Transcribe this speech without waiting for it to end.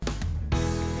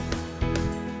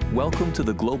Welcome to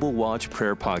the Global Watch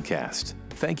Prayer Podcast.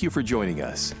 Thank you for joining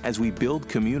us as we build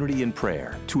community in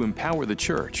prayer to empower the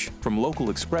church from local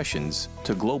expressions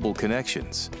to global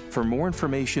connections. For more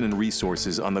information and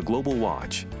resources on the Global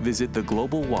Watch, visit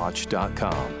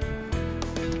theglobalwatch.com.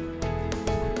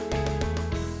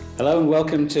 Hello and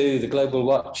welcome to the Global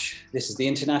Watch. This is the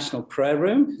International Prayer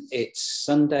Room. It's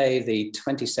Sunday, the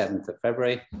 27th of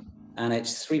February, and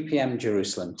it's 3 p.m.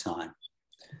 Jerusalem time.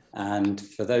 And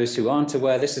for those who aren't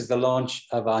aware, this is the launch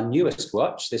of our newest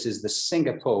watch. This is the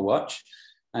Singapore watch,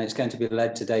 and it's going to be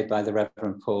led today by the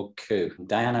Reverend Paul Koo.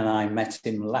 Diane and I met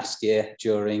him last year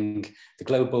during the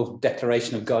Global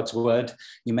Declaration of God's Word.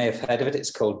 You may have heard of it. It's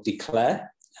called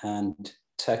Declare, and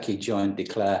Turkey joined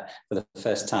Declare for the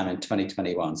first time in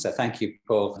 2021. So thank you,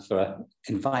 Paul, for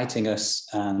inviting us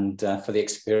and for the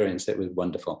experience. It was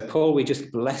wonderful. Paul, we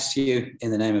just bless you in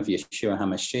the name of Yeshua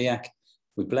HaMashiach.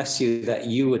 We bless you that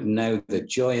you would know the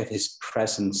joy of his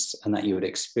presence and that you would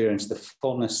experience the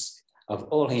fullness of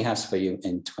all he has for you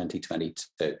in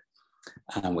 2022.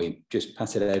 And we just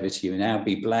pass it over to you now.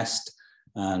 Be blessed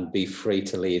and be free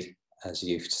to lead as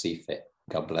you see fit.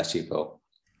 God bless you, Paul.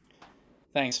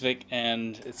 Thanks, Vic.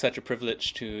 And it's such a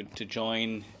privilege to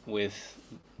join with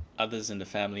others in the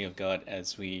family of God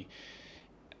as we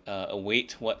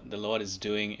await what the Lord is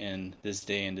doing in this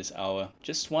day and this hour.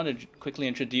 Just want to quickly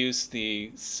introduce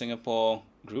the Singapore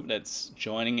group that's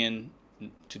joining in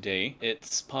today.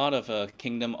 It's part of a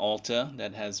kingdom altar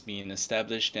that has been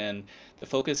established, and the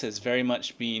focus has very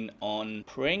much been on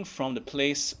praying from the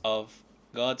place of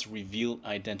God's revealed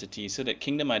identity, so that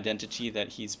kingdom identity that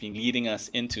he's been leading us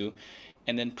into,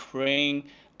 and then praying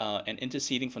and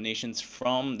interceding for nations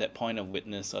from that point of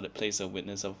witness or the place of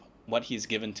witness of what he's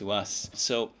given to us.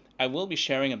 So I will be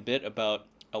sharing a bit about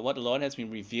what the Lord has been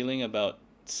revealing about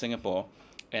Singapore,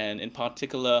 and in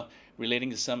particular relating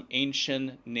to an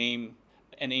ancient name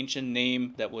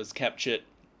that was captured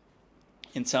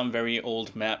in some very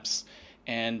old maps.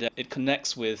 And it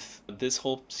connects with this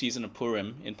whole season of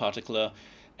Purim, in particular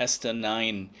Esther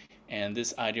 9, and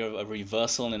this idea of a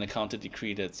reversal and a counter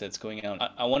decree that's going on.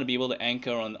 I want to be able to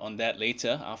anchor on that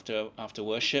later after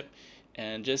worship,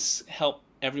 and just help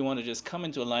everyone to just come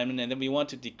into alignment, and then we want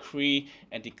to decree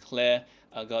and declare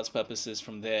God's purposes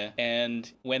from there.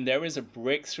 And when there is a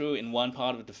breakthrough in one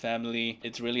part of the family,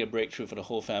 it's really a breakthrough for the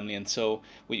whole family. And so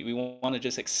we want to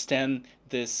just extend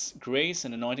this grace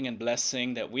and anointing and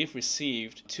blessing that we've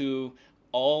received to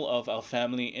all of our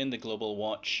family in the Global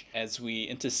Watch as we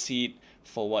intercede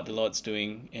for what the Lord's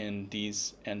doing in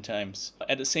these end times.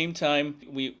 At the same time,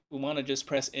 we want to just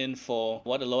press in for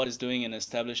what the Lord is doing in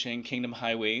establishing kingdom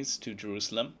highways to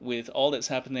Jerusalem. With all that's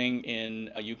happening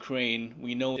in Ukraine,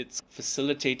 we know it's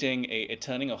facilitating a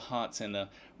turning of hearts and a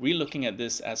relooking at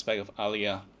this aspect of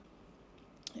Aliyah.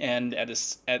 And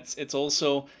it's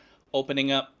also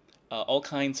opening up all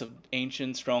kinds of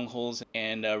ancient strongholds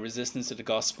and resistance to the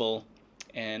gospel.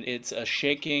 And it's a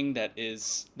shaking that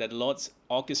the Lord's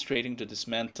orchestrating to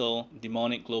dismantle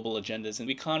demonic global agendas. And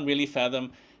we can't really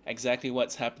fathom exactly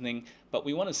what's happening, but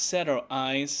we want to set our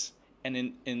eyes,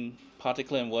 and in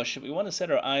particular in worship, we want to set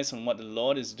our eyes on what the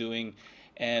Lord is doing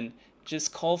and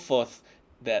just call forth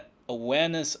that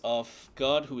awareness of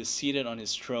God who is seated on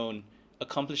his throne,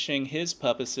 accomplishing his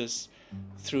purposes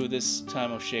through this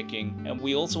time of shaking. And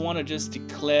we also want to just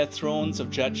declare thrones of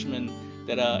judgment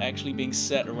that are actually being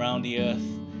set around the earth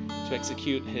to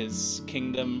execute his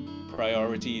kingdom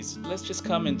priorities. Let's just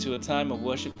come into a time of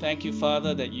worship. Thank you,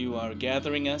 Father, that you are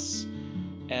gathering us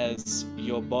as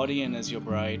your body and as your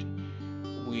bride.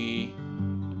 We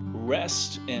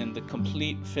rest in the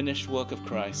complete finished work of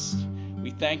Christ. We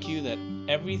thank you that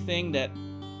everything that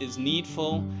is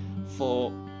needful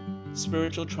for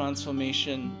spiritual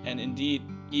transformation and indeed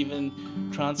even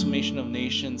transformation of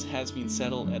nations has been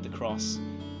settled at the cross.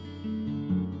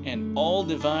 And all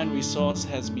divine resource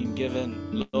has been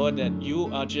given, Lord, that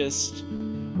you are just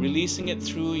releasing it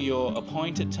through your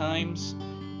appointed times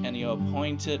and your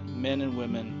appointed men and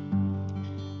women.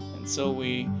 And so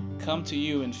we come to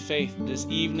you in faith this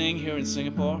evening here in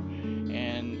Singapore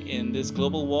and in this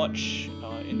Global Watch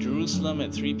in Jerusalem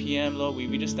at 3 p.m. Lord,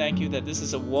 we just thank you that this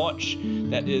is a watch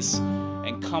that is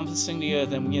encompassing the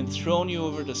earth, and we enthrone you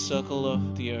over the circle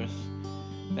of the earth.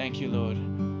 Thank you, Lord.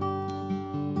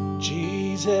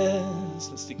 Jesus,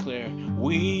 let's declare,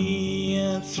 we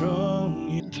enthrone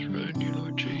you. Enthrone you,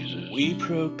 Lord Jesus. We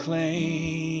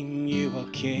proclaim you are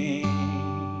King.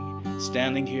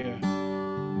 Standing here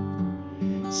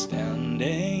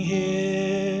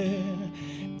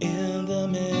in the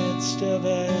midst of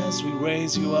us, we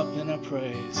raise you up in our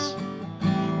praise.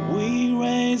 We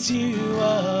raise you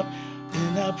up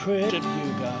in our praise of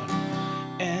you, God.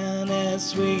 And And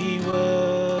as we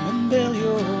would build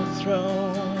your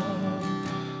throne,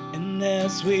 and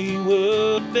as we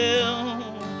would build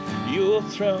your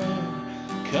throne,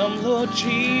 come Lord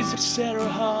Jesus, set our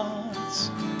hearts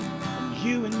on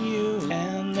you and you.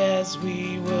 And as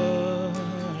we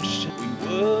worship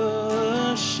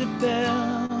your,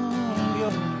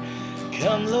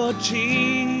 come Lord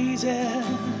Jesus,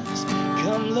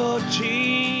 come Lord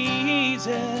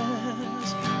Jesus.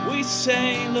 We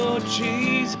say Lord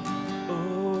Jesus,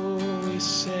 oh we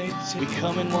say, we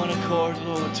come in one accord,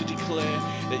 Lord, to declare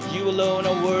that you alone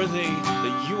are worthy,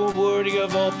 that you are worthy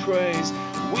of all praise.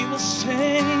 We will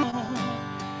sing,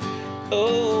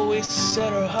 oh we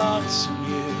set our hearts on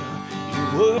you, you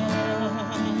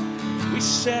were. We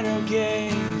set our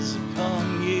gaze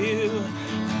upon you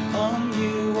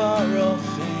are all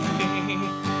things.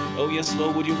 Oh yes,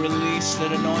 Lord, would you release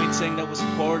that anointing that was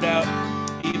poured out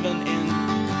even in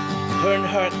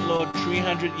Bernhardt, Lord,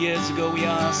 300 years ago. We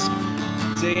ask,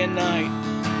 day and night,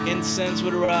 incense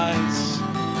would arise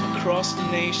across the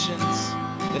nations,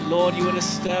 that Lord, you would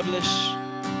establish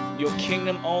your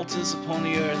kingdom altars upon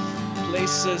the earth,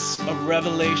 places of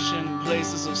revelation,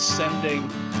 places of sending,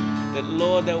 that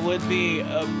Lord, there would be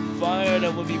a fire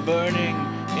that would be burning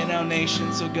in our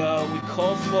nations, oh God. We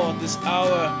call forth this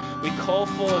hour, we call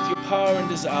forth your power in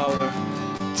this hour.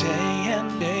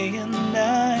 Day and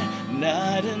night,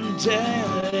 night and day,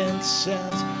 let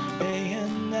incense. Day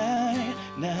and night,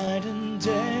 night and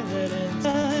day, let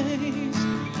incense.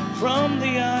 From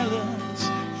the islands,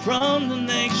 from the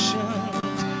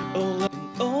nations, oh let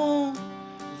all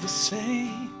the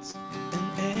saints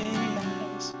and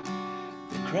angels,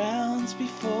 the crowns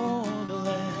before the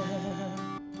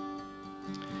Lamb.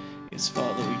 Yes,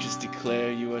 Father, we just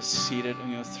declare you are seated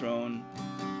on your throne,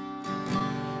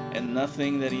 and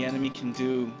nothing that the enemy can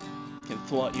do can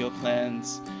thwart your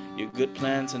plans, your good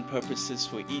plans and purposes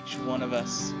for each one of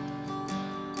us.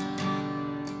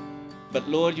 But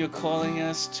Lord, you're calling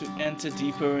us to enter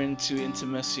deeper into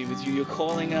intimacy with you. You're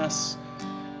calling us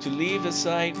to leave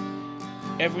aside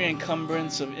every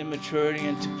encumbrance of immaturity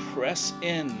and to press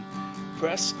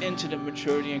into the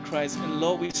maturity in Christ. And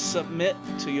Lord, we submit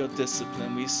to your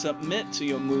discipline. We submit to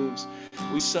your moves.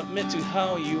 We submit to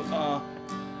how you are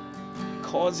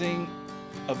causing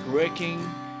a breaking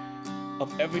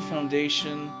of every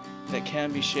foundation that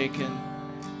can be shaken,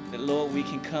 that Lord, we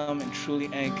can come and truly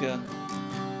anchor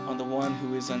on the one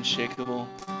who is unshakable.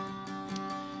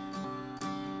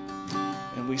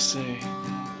 And we say,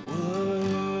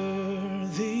 worthy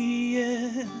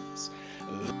is,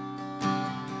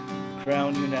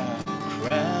 crown you now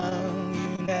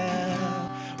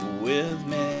with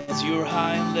me, as you're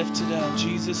high and lifted up,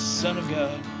 Jesus, Son of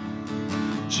God.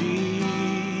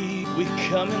 We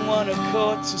come in one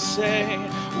accord to say,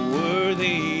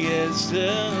 worthy is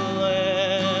the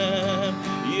Lamb.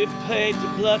 You've paid the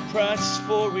blood price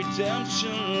for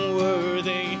redemption,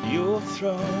 worthy your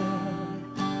throne.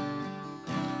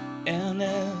 And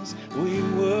as we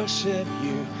worship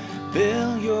you,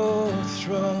 build your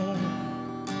throne.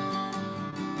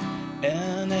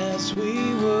 And as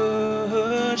we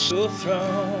worship your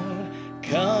throne,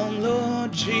 come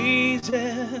Lord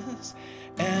Jesus,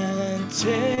 and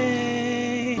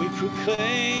take. We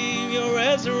proclaim your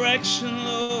resurrection,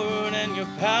 Lord, and your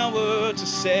power to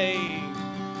save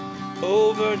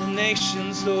over the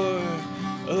nations, Lord,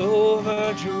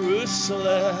 over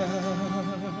Jerusalem.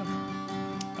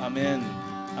 Amen.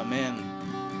 Amen.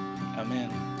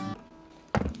 Amen.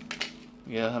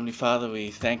 Yeah, Heavenly Father, we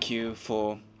thank you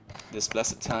for this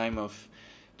blessed time of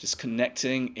just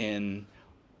connecting in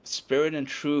spirit and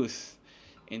truth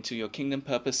into your kingdom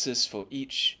purposes for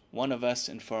each one of us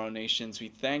and for our nations. We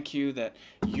thank you that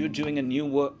you're doing a new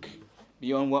work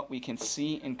beyond what we can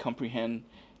see and comprehend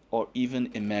or even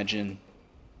imagine.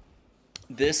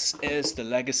 This is the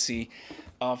legacy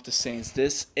of the saints.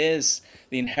 This is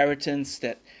the inheritance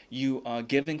that you are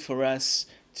giving for us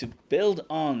to build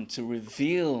on, to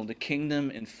reveal the kingdom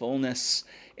in fullness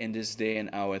in this day and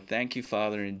hour. Thank you,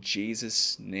 Father, in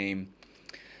Jesus' name.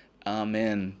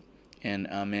 Amen. And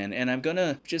amen. And I'm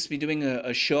gonna just be doing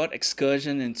a short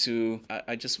excursion into,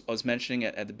 I was mentioning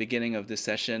at the beginning of this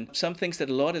session, some things that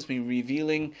the Lord has been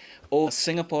revealing over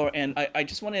Singapore. And I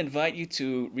just want to invite you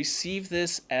to receive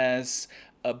this as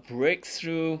a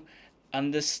breakthrough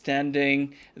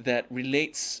understanding that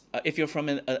relates, if you're from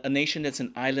a nation that's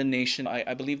an island nation,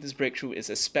 I believe this breakthrough is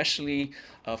especially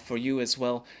for you as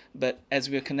well. But as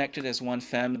we are connected as one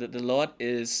family, that the Lord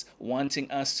is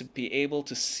wanting us to be able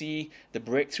to see the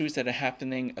breakthroughs that are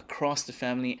happening across the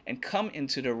family and come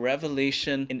into the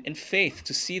revelation in faith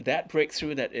to see that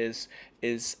breakthrough that is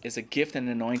a gift and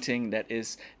anointing that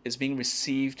is being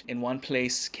received in one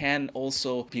place can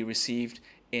also be received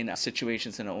in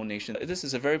situations in our own nation. This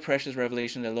is a very precious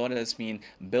revelation the Lord has been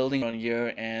building on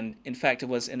year, and in fact it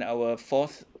was in our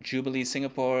 4th Jubilee.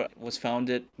 Singapore was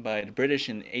founded by the British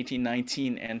in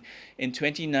 1819, and in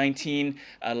 2019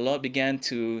 the Lord began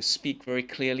to speak very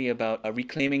clearly about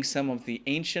reclaiming some of the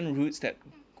ancient roots that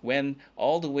went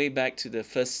all the way back to the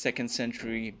 1st, 2nd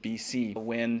century BC,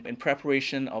 when in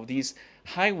preparation of these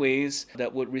highways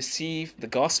that would receive the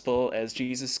gospel as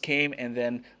Jesus came and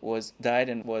then died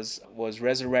and was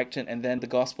resurrected, and then the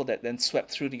gospel that then swept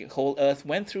through the whole earth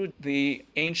went through the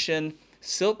ancient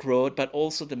Silk Road, but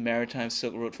also the maritime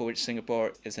Silk Road, for which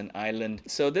Singapore is an island.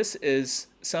 So this is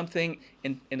something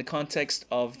in the context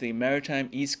of the maritime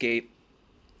East Gate.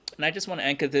 And I just want to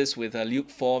anchor this with Luke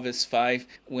 4 verse 5,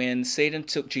 when Satan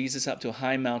took Jesus up to a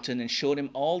high mountain and showed him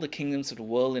all the kingdoms of the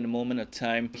world in a moment of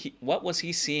time. What was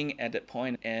he seeing at that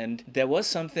point? And there was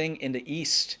something in the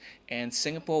east, and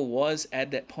Singapore was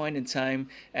at that point in time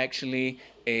actually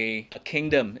a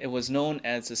kingdom. It was known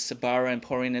as the Sabara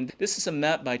Emporium, and this is a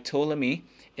map by Ptolemy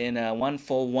in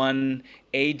 141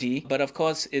 AD, but of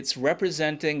course it's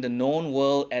representing the known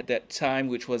world at that time,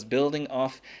 which was building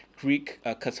off Greek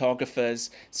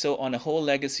cartographers. So on a whole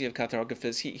legacy of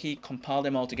cartographers, he compiled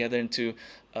them all together into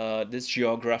this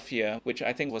Geographia, which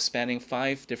I think was spanning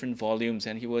 5 different volumes,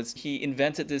 and he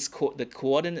invented the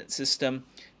coordinate system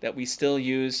that we still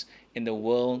use in the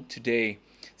world today.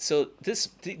 So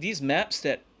these maps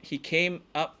that he came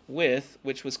up with,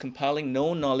 which was compiling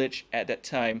known knowledge at that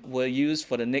time, were used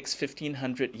for the next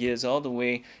 1500 years, all the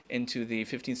way into the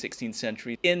 15th, 16th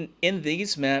century. In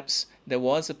these maps, there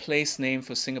was a place name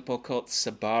for Singapore called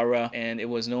Sabara, and it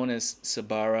was known as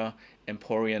Sabara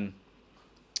Emporium.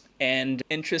 And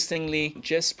interestingly,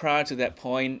 just prior to that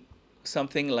point,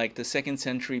 something like the 2nd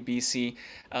century BC,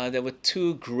 there were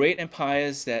 2 great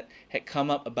empires that had come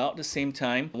up about the same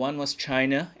time. One was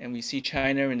China, and we see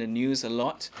China in the news a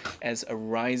lot as a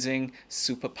rising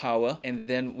superpower. And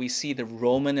then we see the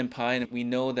Roman Empire, and we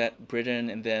know that Britain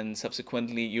and then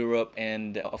subsequently Europe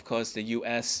and of course the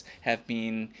US have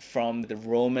been from the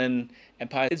Roman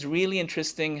Empire. It's really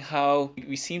interesting how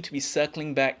we seem to be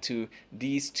circling back to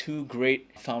these 2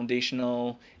 great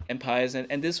foundational empires,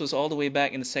 and this was all the way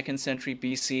back in the 2nd century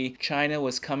BC. China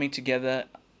was coming together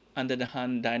under the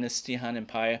Han Dynasty, Han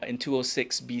Empire, in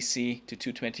 206 BC to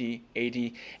 220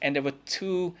 AD, and there were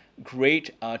 2 great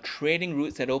trading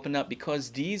routes that opened up because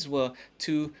these were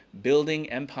 2 building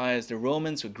empires. The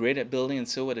Romans were great at building, and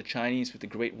so were the Chinese with the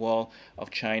Great Wall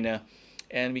of China.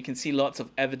 And we can see lots of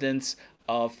evidence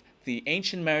of the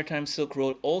ancient maritime Silk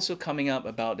Road also coming up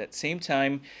about that same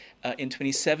time. In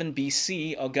 27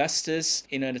 BC, Augustus,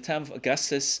 at the time of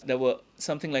Augustus, there were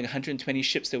something like 120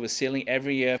 ships that were sailing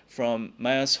every year from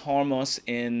Myos Hormos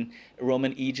in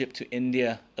Roman Egypt to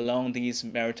India along these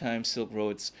maritime Silk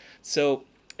Roads. So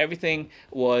everything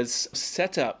was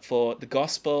set up for the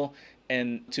gospel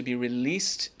and to be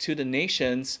released to the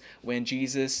nations when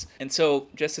Jesus. And so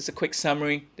just as a quick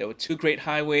summary, there were 2 great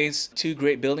highways, 2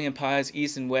 great building empires,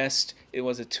 east and west. It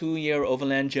was a 2-year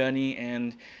overland journey,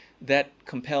 and that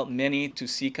compelled many to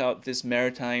seek out this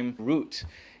maritime route.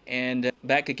 And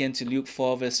back again to Luke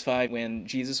 4 verse 5, when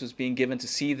Jesus was being given to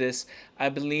see this, I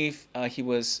believe he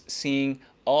was seeing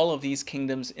all of these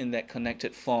kingdoms in that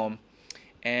connected form.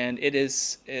 And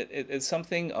it's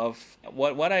something of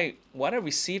what I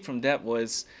received from that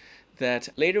was that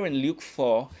later in Luke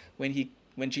 4,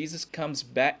 when Jesus comes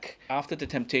back after the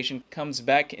temptation, comes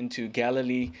back into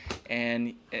Galilee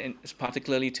and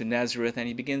particularly to Nazareth, and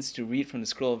he begins to read from the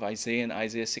scroll of Isaiah and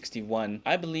Isaiah 61.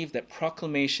 I believe that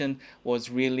proclamation was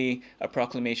really a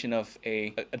proclamation of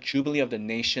a jubilee of the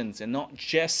nations, and not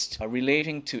just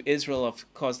relating to Israel.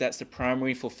 Of course, that's the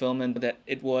primary fulfillment, but that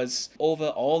it was over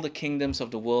all the kingdoms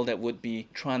of the world that would be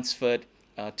transferred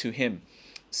to him.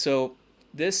 So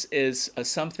this is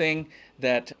something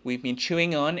that we've been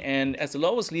chewing on, and as the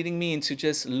Lord was leading me into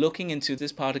just looking into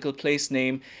this particular place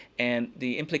name and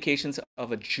the implications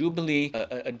of a jubilee,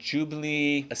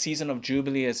 a season of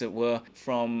jubilee as it were,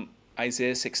 from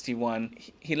Isaiah 61,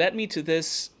 he led me to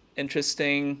this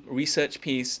interesting research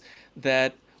piece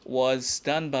that was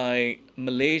done by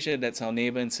Malaysia, that's our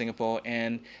neighbor in Singapore,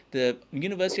 and the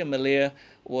University of Malaya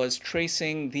was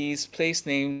tracing these place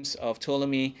names of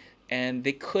Ptolemy, and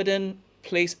they couldn't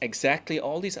place exactly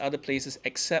all these other places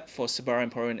except for Sabara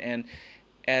and Porin, and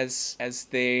as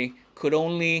they could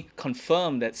only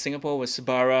confirm that Singapore was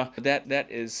Sabara,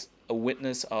 that is a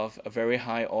witness of a very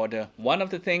high order. One of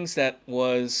the things that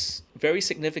was very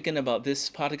significant about this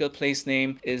particular place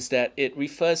name is that it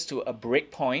refers to a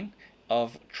break point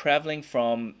of traveling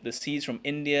from the seas from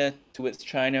India towards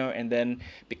China, and then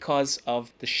because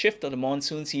of the shift of the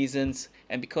monsoon seasons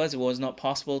and because it was not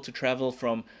possible to travel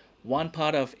from one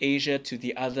part of Asia to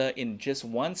the other in just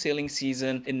one sailing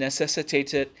season, it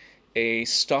necessitated a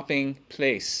stopping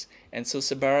place. And so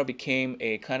Sabara became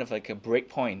a kind of like a break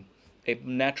point, a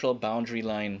natural boundary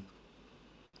line.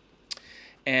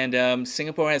 And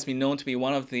Singapore has been known to be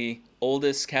one of the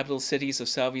oldest capital cities of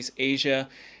Southeast Asia,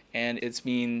 and it's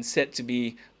been said to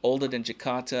be older than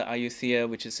Jakarta, Ayutthaya,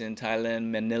 which is in Thailand,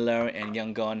 Manila, and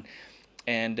Yangon.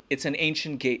 And it's an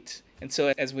ancient gate. And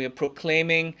so as we are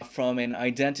proclaiming from an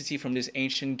identity from this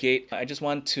ancient gate, I just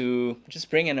want to just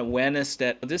bring an awareness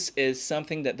that this is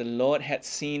something that the Lord had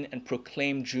seen and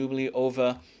proclaimed Jubilee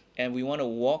over. And we want to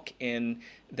walk in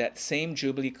that same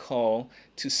Jubilee call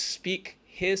to speak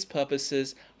His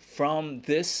purposes from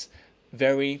this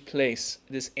very place,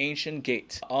 this ancient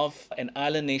gate of an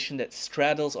island nation that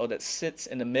straddles or that sits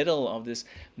in the middle of this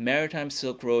maritime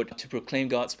Silk Road, to proclaim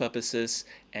God's purposes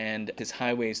and His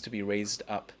highways to be raised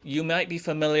up. You might be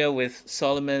familiar with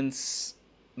Solomon's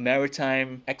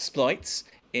maritime exploits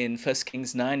in 1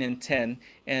 Kings 9 and 10,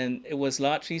 and it was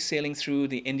largely sailing through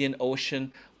the Indian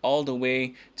Ocean all the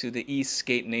way to the East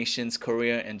Gate nations,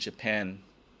 Korea and Japan.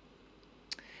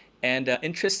 And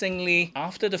interestingly,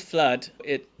 after the flood,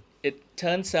 it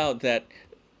turns out that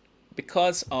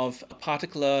because of a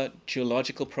particular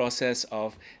geological process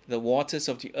of the waters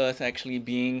of the earth actually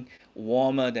being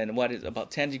warmer than what is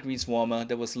about 10 degrees warmer,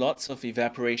 there was lots of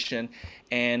evaporation,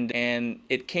 and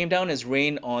it came down as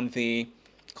rain on the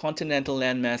continental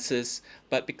land masses.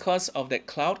 But because of that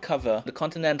cloud cover, the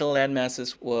continental land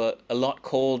masses were a lot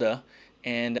colder,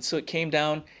 and so it came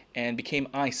down and became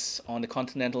ice on the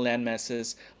continental land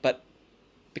masses. But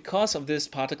because of this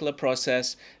particular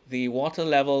process, the water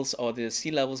levels or the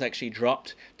sea levels actually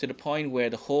dropped to the point where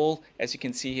the whole, as you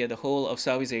can see here, the whole of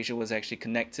Southeast Asia was actually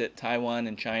connected, Taiwan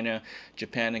and China,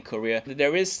 Japan and Korea.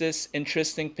 There is this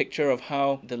interesting picture of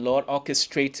how the Lord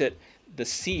orchestrated the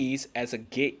seas as a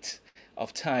gate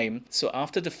of time. So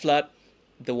after the flood,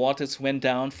 the waters went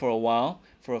down for a while.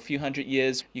 For a few hundred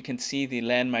years, you can see the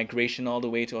land migration all the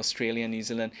way to Australia and New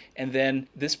Zealand. And then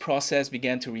this process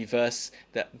began to reverse,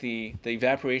 that the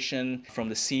evaporation from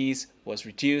the seas was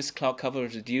reduced, cloud cover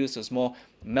was reduced, there was more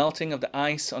melting of the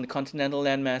ice on the continental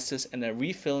land masses and a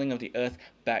refilling of the earth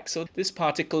back. So this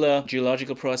particular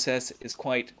geological process is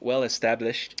quite well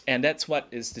established, and that's what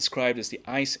is described as the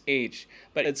Ice Age.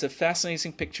 But it's a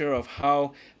fascinating picture of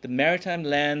how the maritime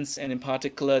lands, and in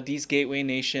particular these gateway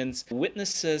nations,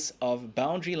 witnesses of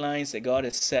boundary lines that God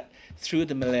has set through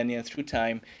the millennia, through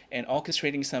time, and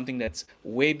orchestrating something that's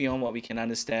way beyond what we can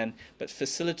understand, but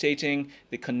facilitating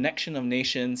the connection of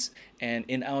nations, and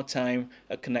in our time,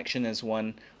 a connection as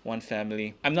one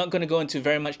family. I'm not going to go into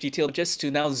very much detail, just to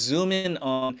now zoom in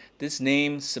on this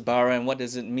name, Sabara, and what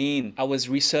does it mean. I was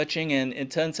researching, and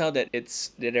it turns out that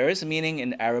there is a meaning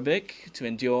in Arabic, to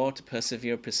endure, to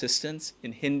persevere, persistence.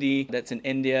 In Hindi, that's in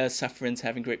India, sufferance,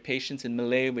 having great patience. In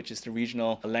Malay, which is the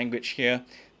regional language here,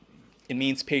 it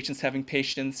means patience, having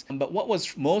patience. But what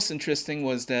was most interesting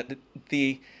was that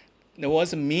there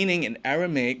was a meaning in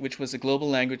Aramaic, which was a global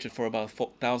language for about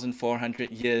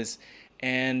 1,400 years.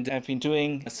 And I've been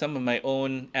doing some of my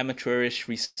own amateurish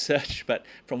research, but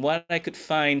from what I could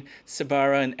find,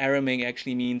 Sabara in Aramaic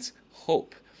actually means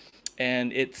hope.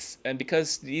 And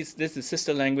because this is a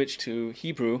sister language to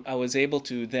Hebrew, I was able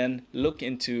to then look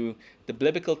into the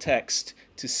biblical text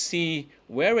to see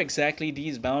where exactly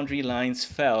these boundary lines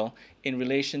fell in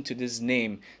relation to this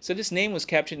name. So this name was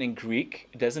captured in Greek.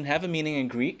 It doesn't have a meaning in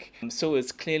Greek, so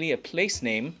it's clearly a place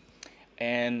name.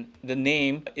 And the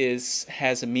name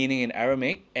has a meaning in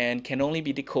Aramaic and can only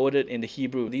be decoded in the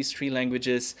Hebrew. These three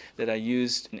languages that are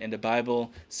used in the Bible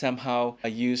somehow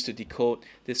are used to decode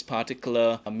this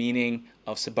particular meaning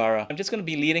of Sabara. I'm just going to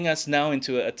be leading us now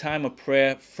into a time of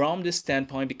prayer from this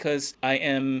standpoint, because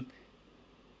the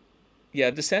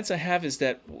sense I have is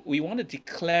that we want to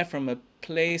declare from a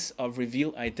place of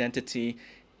revealed identity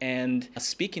and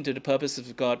speak into the purposes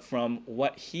of God from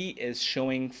what He is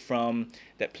showing from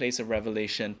that place of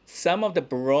revelation. Some of the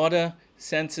broader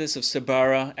census of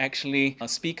Sabara actually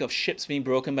speak of ships being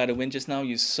broken by the wind. Just now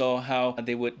you saw how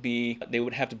they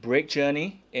would have to break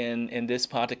journey in this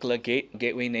particular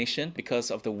gateway nation because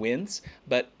of the winds.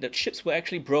 But the ships were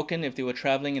actually broken if they were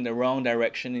traveling in the wrong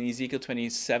direction. In Ezekiel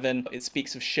 27, it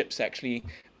speaks of ships actually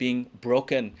being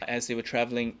broken as they were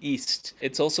traveling east.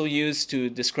 It's also used to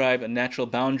describe a natural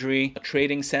boundary, a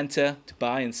trading center to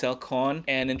buy and sell corn.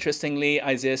 And interestingly,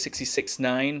 Isaiah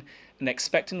 66:9, an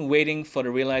expectant waiting for the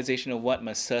realization of what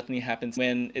must certainly happen.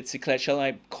 When it's declared, shall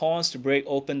I cause to break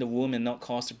open the womb and not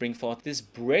cause to bring forth? This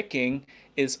breaking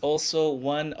is also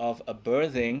one of a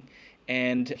birthing.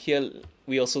 And here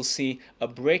we also see a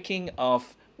breaking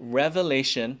of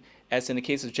revelation, as in the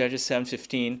case of Judges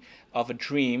 7:15, of a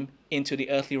dream into the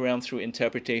earthly realm through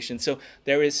interpretation. So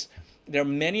there are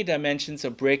many dimensions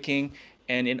of breaking,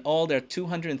 and in all there are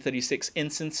 236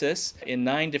 instances in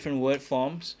 9 different word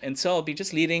forms. And so I'll be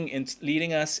just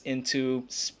leading us into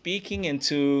speaking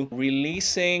into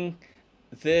releasing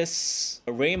this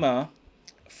rhema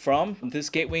from this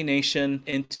gateway nation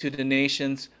into the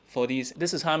nations for these.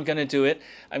 This is how I'm going to do it.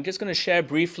 I'm just going to share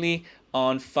briefly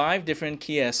on 5 different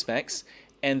key aspects,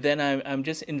 and then I'm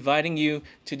just inviting you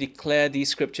to declare these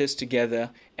scriptures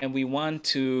together, and we want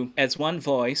to, as one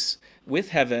voice with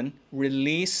heaven,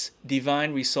 release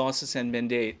divine resources and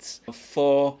mandates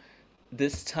for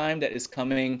this time that is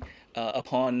coming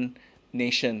upon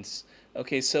nations.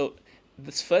 Okay, so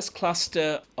this first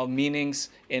cluster of meanings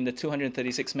in the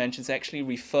 236 mentions actually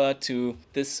refer to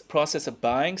this process of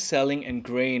buying, selling, and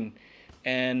grain.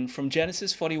 And from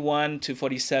Genesis 41 to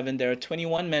 47, there are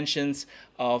 21 mentions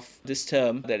of this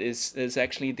term that is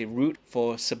actually the root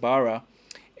for Sabara.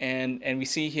 And we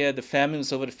see here the famine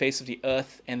was over the face of the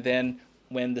earth. And then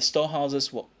when the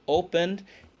storehouses were opened,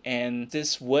 and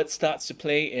this word starts to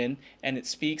play in, and it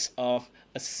speaks of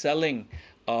a selling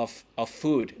of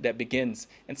food that begins.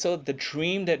 And so the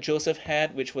dream that Joseph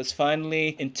had, which was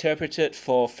finally interpreted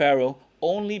for Pharaoh,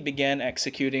 only began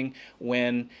executing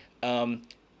when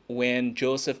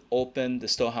Joseph opened the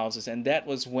storehouses. And that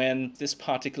was when this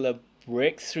particular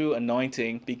breakthrough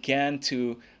anointing began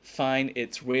to find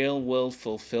its real world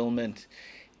fulfillment.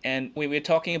 And we're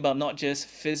talking about not just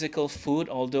physical food,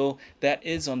 although that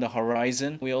is on the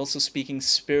horizon. We're also speaking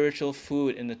spiritual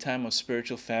food in the time of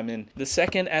spiritual famine. The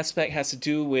second aspect has to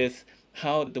do with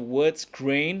how the words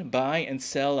grain, buy, and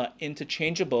sell are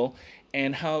interchangeable,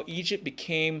 and how Egypt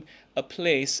became a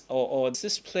place, or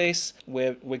this place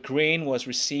where grain was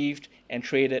received and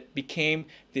traded, became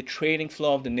the trading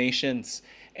floor of the nations,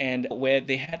 and where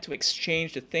they had to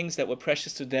exchange the things that were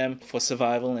precious to them for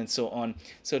survival and so on.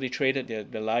 So they traded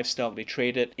their livestock, they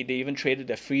even traded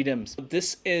their freedoms.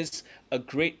 This is a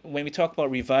great, when we talk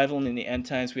about revival in the end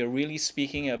times, we are really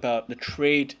speaking about the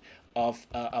trade of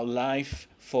our life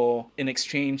in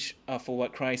exchange for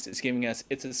what Christ is giving us.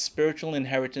 It's a spiritual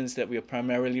inheritance that we are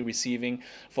primarily receiving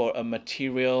for a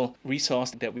material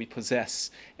resource that we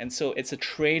possess. And so it's a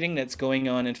trading that's going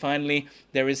on. And finally,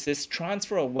 there is this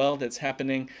transfer of wealth that's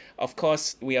happening. Of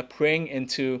course, we are praying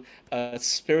into a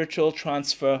spiritual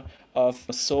transfer of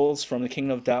souls from the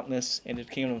kingdom of darkness into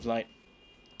the kingdom of light.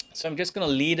 So I'm just going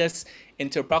to lead us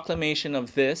into a proclamation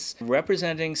of this,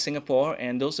 representing Singapore.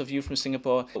 And those of you from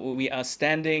Singapore, we are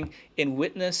standing in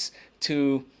witness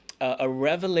to a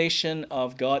revelation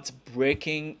of God's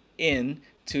breaking in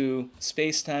to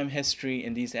space-time history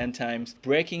in these end times,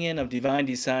 breaking in of divine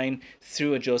design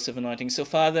through a Joseph anointing. So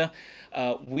Father,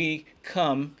 we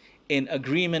come in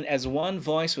agreement as one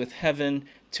voice with heaven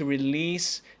to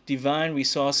release divine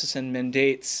resources and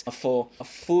mandates for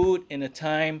food in a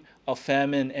time of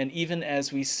famine. And even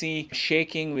as we see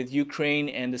shaking with Ukraine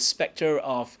and the specter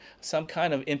of some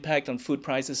kind of impact on food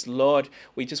prices, Lord,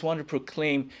 we just want to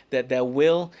proclaim that there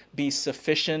will be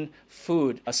sufficient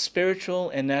food, a spiritual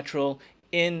and natural,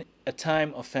 in a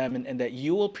time of famine, and that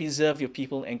you will preserve your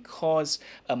people and cause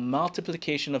a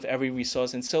multiplication of every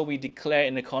resource. And so we declare,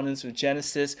 in accordance with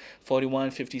Genesis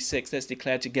 41:56, let's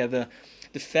declare together,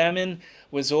 the famine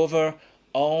was over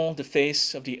all the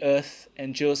face of the earth,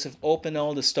 and Joseph opened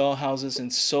all the storehouses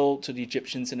and sold to the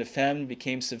Egyptians, and the famine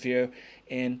became severe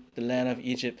in the land of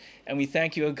Egypt. And we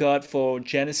thank you, O God, for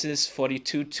Genesis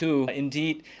 42:2.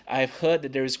 Indeed, I've heard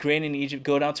that there is grain in Egypt.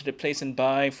 Go down to the place and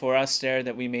buy for us there,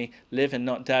 that we may live and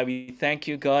not die. We thank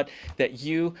you, God, that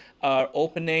you are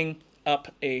opening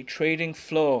up a trading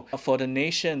floor for the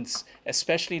nations,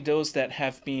 especially those that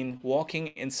have been walking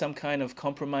in some kind of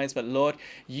compromise. But Lord,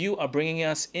 you are bringing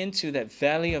us into that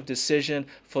valley of decision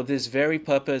for this very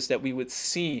purpose, that we would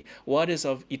see what is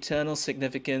of eternal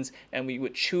significance, and we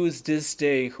would choose this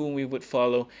day whom we would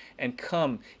follow, and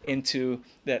come into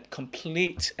that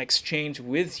complete exchange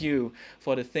with you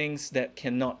for the things that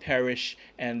cannot perish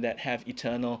and that have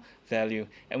eternal value.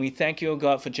 And we thank you, O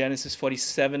God, for Genesis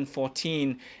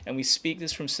 47:14, and we speak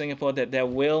this from Singapore, that there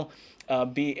will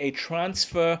be a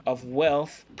transfer of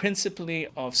wealth, principally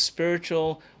of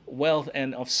spiritual wealth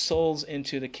and of souls,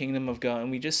 into the kingdom of God.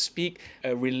 And we just speak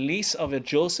a release of a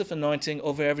Joseph anointing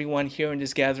over everyone here in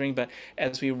this gathering. But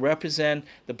as we represent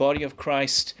the body of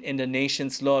Christ in the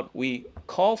nations, Lord, we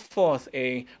call forth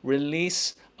a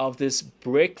release of this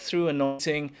breakthrough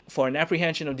anointing for an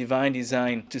apprehension of divine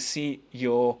design, to see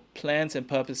your plans and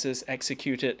purposes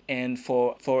executed, and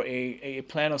for a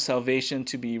plan of salvation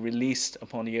to be released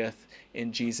upon the earth,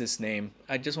 in Jesus' name.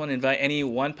 I just want to invite any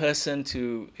one person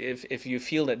to, if you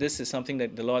feel that this is something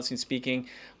that the Lord's been speaking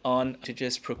on, to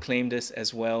just proclaim this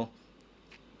as well.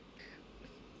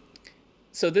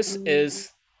 So this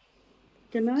is...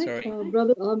 Can I, Sorry.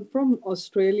 brother, I'm from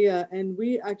Australia, and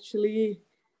we actually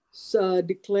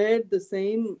declared the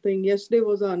same thing. Yesterday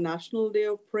was our National Day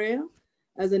of Prayer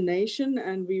as a nation,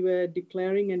 and we were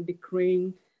declaring and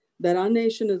decreeing that our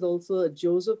nation is also a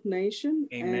Joseph nation.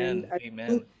 Amen. And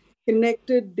Amen.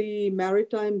 Connected the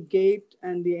maritime gate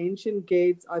and the ancient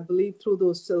gates, I believe, through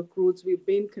those Silk routes. We've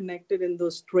been connected in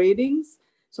those tradings.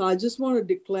 So I just want to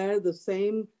declare the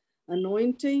same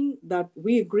anointing, that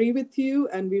we agree with you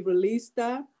and we release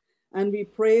that. And we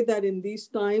pray that in these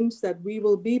times that we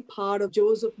will be part of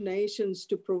Joseph nations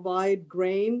to provide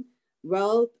grain,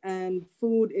 wealth, and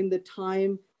food in the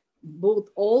time, both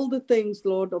all the things,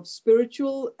 Lord, of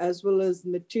spiritual as well as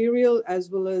material, as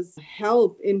well as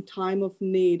help in time of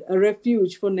need, a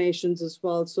refuge for nations as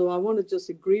well. So I want to just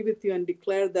agree with you and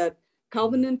declare that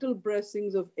covenantal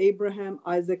blessings of Abraham,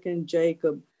 Isaac, and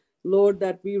Jacob, Lord,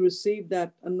 that we receive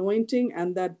that anointing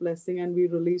and that blessing, and we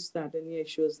release that in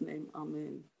Yeshua's name.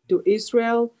 Amen. To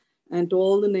Israel and to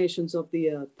all the nations of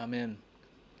the earth. Amen.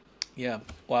 Yeah,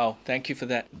 wow, thank you for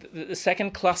that. The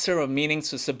second cluster of meanings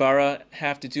for Sabara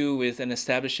have to do with an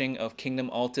establishing of kingdom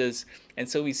altars. And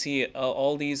so we see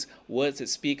all these words that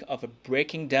speak of a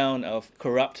breaking down of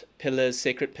corrupt pillars,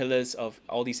 sacred pillars, of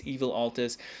all these evil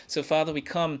altars. So Father, we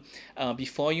come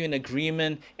before you in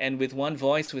agreement, and with one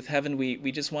voice with heaven,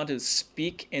 we just want to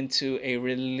speak into a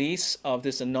release of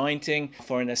this anointing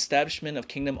for an establishment of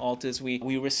kingdom altars.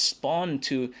 We respond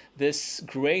to this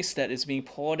grace that is being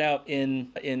poured out in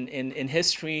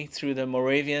history through the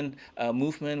Moravian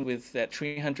movement, with that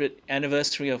 300th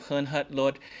anniversary of Herrnhut,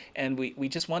 Lord. And we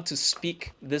just want to speak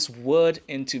this word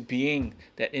into being,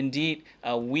 that indeed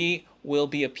we will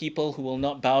be a people who will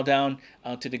not bow down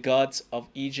to the gods of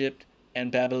Egypt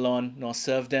and Babylon, nor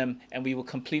serve them, and we will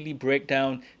completely break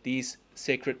down these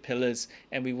sacred pillars,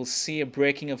 and we will see a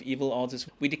breaking of evil altars.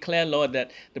 We declare, Lord,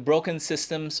 that the broken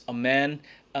systems of man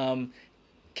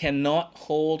cannot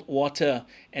hold water,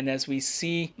 and as we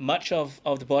see much of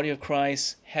the body of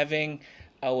Christ having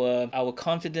our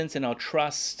confidence and our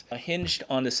trust hinged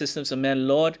on the systems of men,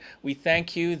 Lord, we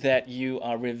thank you that you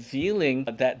are revealing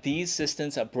that these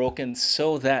systems are broken,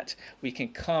 so that we can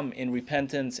come in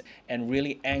repentance and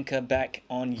really anchor back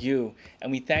on you.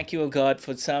 And we thank you, O God,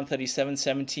 for Psalm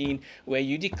 37:17, where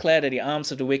you declare that the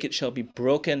arms of the wicked shall be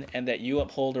broken and that you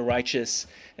uphold the righteous.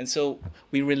 And so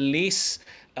we release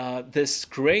this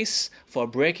grace for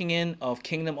breaking in of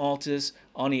kingdom altars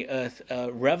on the earth, a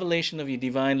revelation of your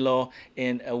divine law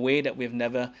in a way that we've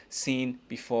never seen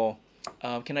before.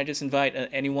 Can I just invite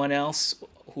anyone else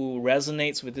who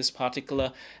resonates with this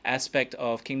particular aspect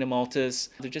of kingdom altars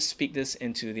to just speak this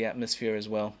into the atmosphere as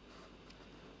well?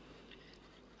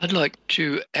 I'd like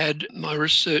to add my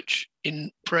research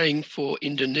in praying for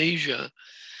Indonesia.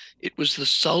 It was the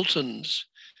sultans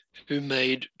who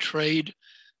made trade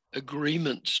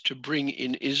agreements to bring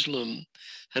in Islam,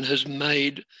 and has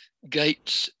made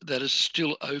gates that are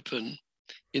still open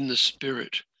in the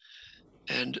spirit.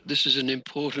 And this is an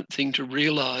important thing to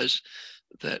realize,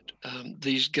 that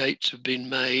these gates have been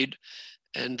made,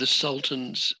 and the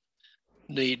sultans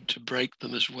need to break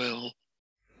them as well.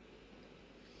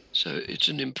 So it's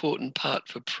an important part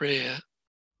for prayer.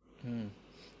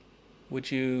 Would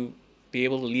you be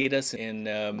able to lead us in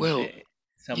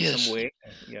some way?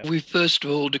 Yeah. We first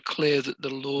of all declare that the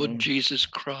Lord Jesus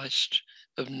Christ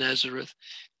of Nazareth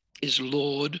is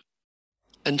Lord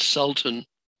and Sultan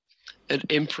and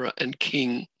Emperor and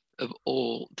King of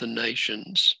all the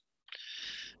nations.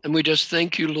 And we just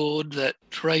thank you, Lord, that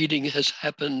trading has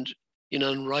happened in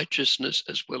unrighteousness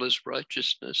as well as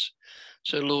righteousness.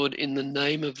 So, Lord, in the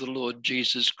name of the Lord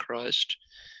Jesus Christ,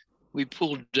 we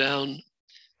pull down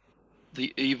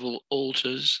the evil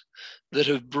altars that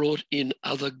have brought in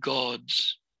other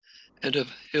gods and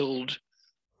have held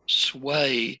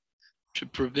sway to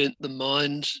prevent the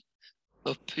minds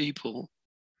of people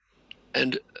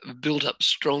and built up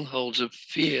strongholds of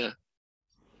fear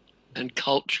and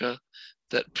culture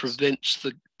that prevents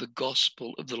the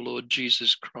gospel of the Lord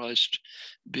Jesus Christ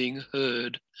being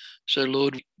heard. So,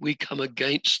 Lord, we come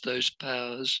against those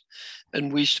powers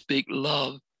and we speak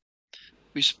love.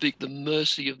 We speak the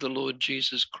mercy of the Lord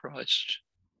Jesus Christ.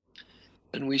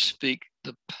 And we speak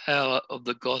the power of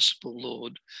the gospel,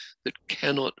 Lord, that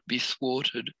cannot be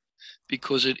thwarted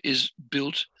because it is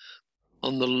built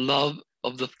on the love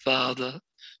of the Father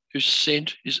who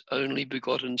sent his only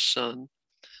begotten Son,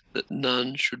 that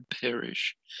none should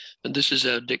perish. And this is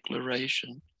our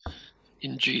declaration.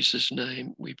 In Jesus'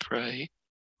 name we pray.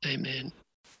 Amen.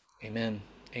 Amen.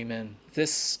 Amen.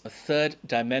 This third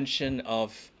dimension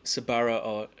of Sabara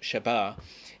or Shabbat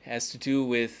has to do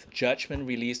with judgment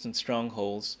released on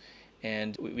strongholds.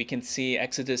 And we can see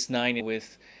Exodus 9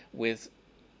 with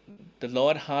the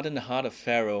Lord hardened the heart of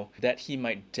Pharaoh that he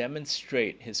might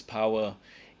demonstrate his power.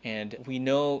 And we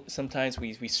know sometimes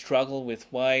we struggle with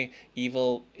why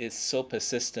evil is so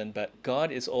persistent, but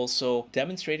God is also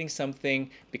demonstrating something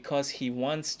because he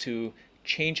wants to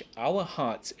change our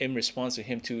hearts in response to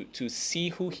him, to see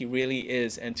who he really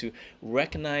is and to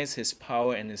recognize his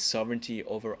power and his sovereignty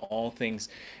over all things.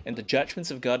 And the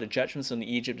judgments of God, the judgments on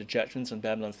Egypt, the judgments on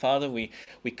Babylon, Father, we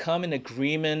come in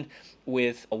agreement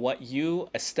with what you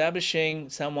establishing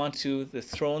someone to the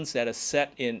thrones that are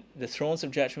set in the thrones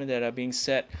of judgment that are being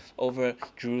set over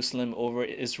Jerusalem, over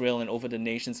Israel, and over the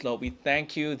nations. Lord, we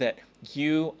thank you that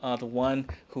you are the one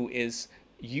who is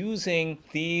using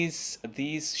these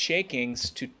shakings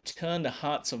to turn the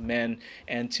hearts of men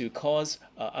and to cause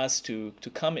us to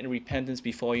come in repentance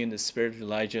before you in the spirit of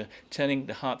Elijah, turning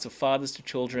the hearts of fathers to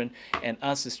children and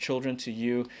us as children to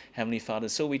you, Heavenly Father.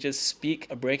 So we just speak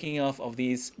a breaking off of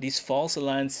these false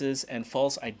alliances and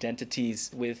false identities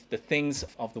with the things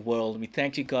of the world. We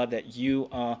thank you, God, that you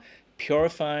are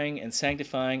purifying and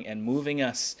sanctifying and moving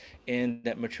us in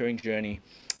that maturing journey.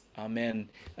 Amen.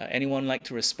 Anyone like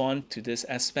to respond to this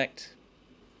aspect?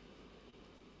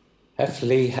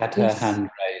 Heffley had her hand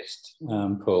raised,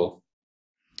 Paul.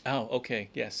 Oh, okay.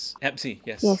 Yes. Hepsi,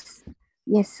 yes.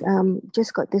 Yes.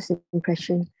 Just got this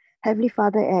impression. Heavenly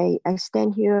Father, I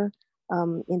stand here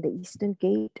in the Eastern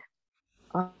Gate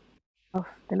of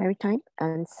the Maritime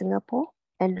and Singapore.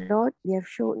 And Lord, you have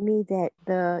showed me that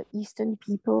the Eastern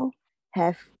people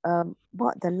have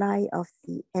bought the lie of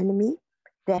the enemy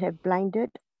that have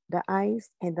blinded the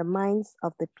eyes and the minds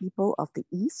of the people of the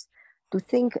East to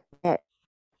think that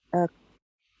a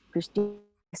Christian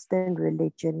Western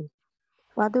religion.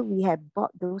 Father, we have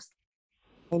bought those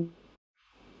and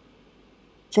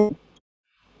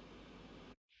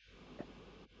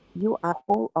you are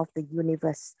all of the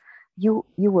universe. You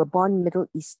were born Middle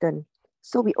Eastern.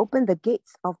 So we open the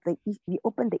gates of the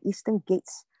Eastern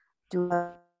gates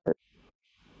to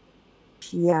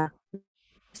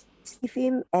receive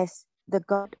him as the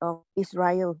God of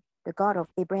Israel, the God of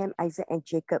Abraham, Isaac, and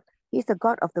Jacob. He's the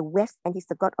God of the West and he's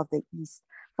the God of the East.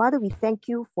 Father, we thank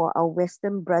you for our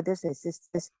Western brothers and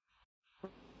sisters.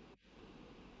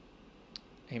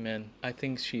 Amen. I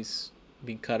think she's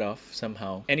been cut off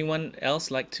somehow. Anyone else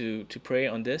like to pray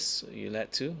on this? You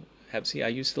like to? Hepsi, are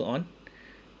you still on?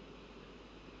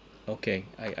 Okay,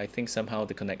 I think somehow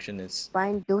the connection is...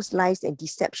 Find those lies and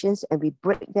deceptions and we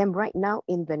break them right now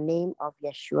in the name of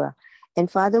Yeshua. And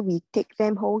Father, we take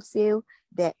them wholesale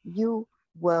that you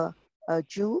were a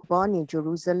Jew born in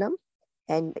Jerusalem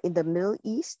and in the Middle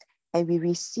East, and we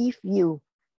receive you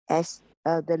as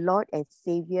the Lord and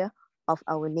Savior of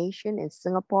our nation in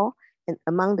Singapore and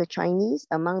among the Chinese,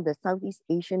 among the Southeast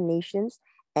Asian nations,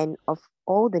 and of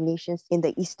all the nations in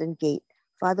the Eastern Gate.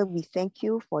 Father, we thank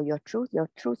you for your truth. Your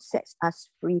truth sets us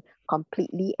free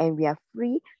completely, and we are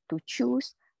free to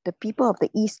choose. The people of the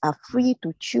East are free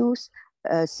to choose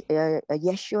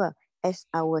Yeshua as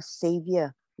our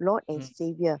Savior, Lord and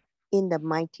Savior, in the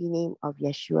mighty name of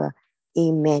Yeshua.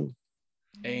 Amen.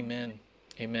 Amen.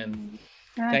 Amen.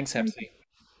 Thanks, Hepsi.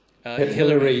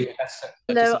 Hillary.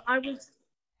 Hello,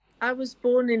 I was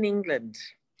born in England,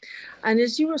 and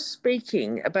as you were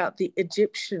speaking about the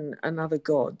Egyptian and other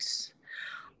gods,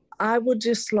 I would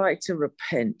just like to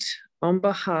repent on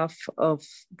behalf of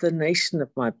the nation of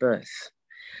my birth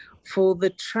for the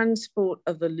transport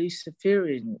of the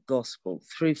Luciferian gospel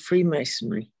through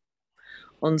Freemasonry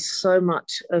on so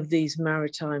much of these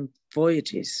maritime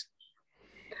voyages.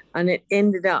 And it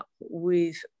ended up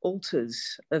with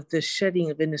altars of the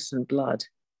shedding of innocent blood.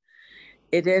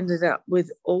 It ended up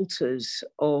with altars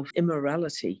of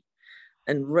immorality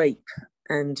and rape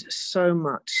and so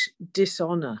much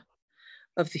dishonor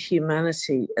of the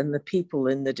humanity and the people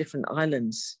in the different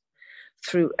islands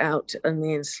throughout and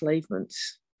the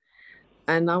enslavements.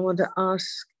 And I want to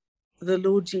ask the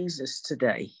Lord Jesus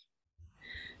today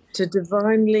to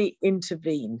divinely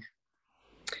intervene.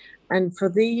 And for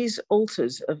these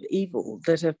altars of evil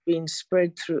that have been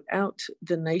spread throughout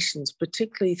the nations,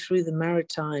 particularly through the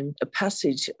maritime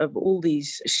passage of all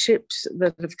these ships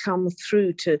that have come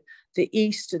through to the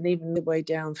east and even the way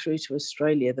down through to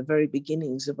Australia, the very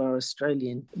beginnings of our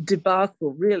Australian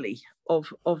debacle, really,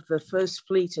 of the first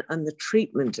fleet and the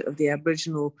treatment of the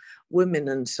Aboriginal women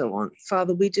and so on.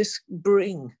 Father, we just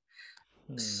bring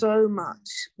so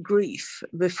much grief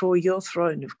before your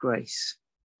throne of grace,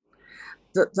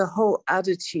 that the whole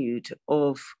attitude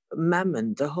of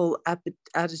mammon, the whole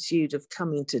attitude of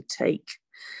coming to take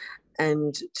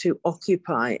and to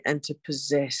occupy and to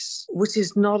possess, which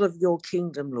is not of your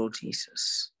kingdom, Lord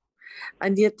Jesus.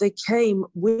 And yet they came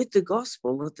with the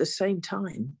gospel at the same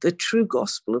time, the true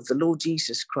gospel of the Lord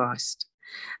Jesus Christ.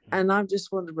 And I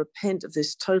just want to repent of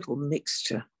this total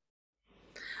mixture.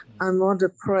 I want to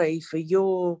pray for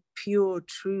your pure,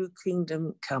 true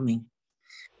kingdom coming,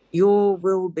 your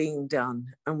will being done.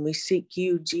 And we seek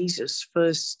you, Jesus,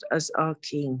 first as our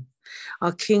King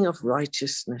of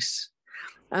righteousness,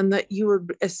 and that you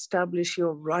would establish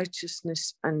your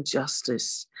righteousness and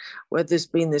justice where there's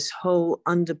been this whole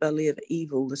underbelly of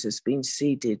evil that has been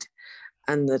seeded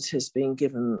and that has been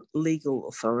given legal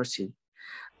authority.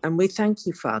 And we thank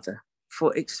you, Father,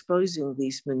 for exposing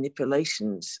these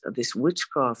manipulations of this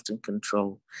witchcraft and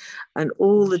control and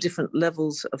all the different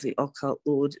levels of the occult,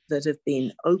 Lord, that have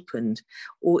been opened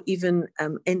or even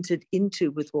entered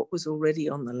into with what was already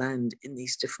on the land in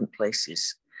these different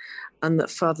places. And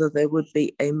that, Father, there would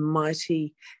be a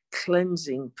mighty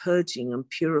cleansing, purging and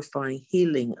purifying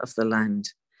healing of the land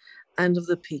and of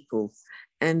the people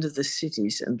and of the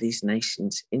cities and these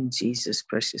nations. In Jesus'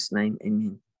 precious name,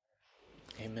 amen.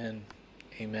 Amen.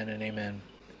 Amen and amen.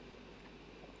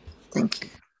 Thank you.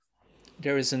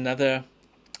 There is another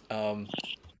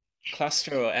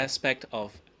cluster or aspect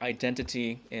of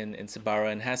identity in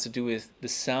Sabara, and has to do with the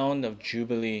sound of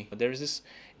Jubilee. There is this,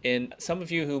 in some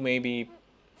of you who may be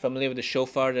familiar with the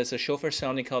shofar, there's a shofar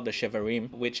sounding called the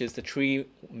shevarim, which is the three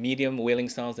medium wailing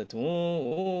sounds that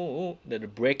the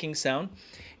breaking sound.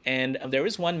 And there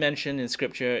is one mention in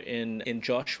scripture in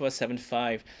Joshua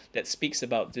 7:5 that speaks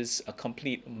about this a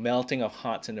complete melting of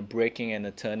hearts and a breaking and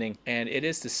a turning. And it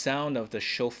is the sound of the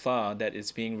shofar that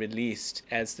is being released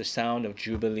as the sound of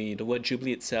Jubilee. The word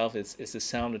Jubilee itself is the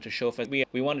sound of the shofar.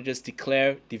 We want to just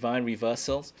declare divine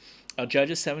reversals.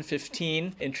 Judges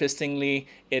 7:15, interestingly,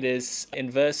 it is in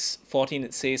verse 14,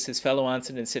 it says, his fellow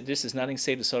answered and said, this is nothing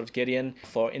save the sword of Gideon,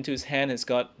 for into his hand has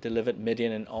God delivered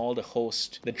Midian and all the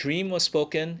host. The dream was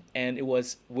spoken, and it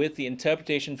was with the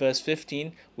interpretation, verse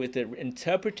 15, with the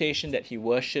interpretation that he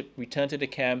worshipped, returned to the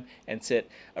camp and said,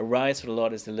 arise, for the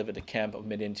Lord has delivered the camp of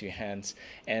Midian into your hands.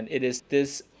 And it is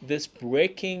this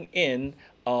breaking in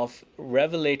of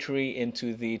revelatory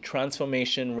into the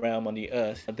transformation realm on the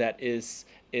earth that is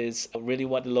really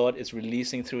what the Lord is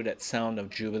releasing through that sound of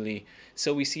Jubilee.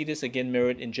 So we see this again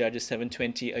mirrored in Judges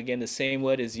 7:20. Again, the same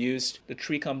word is used. The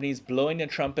three companies blowing their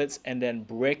trumpets and then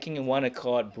breaking in one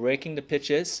accord, breaking the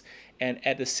pitches. And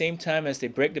at the same time as they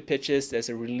break the pitches, there's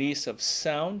a release of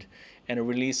sound and a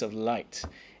release of light.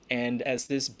 And as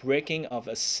this breaking of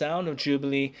a sound of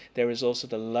Jubilee, there is also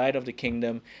the light of the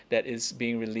kingdom that is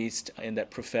being released in that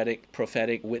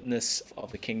prophetic witness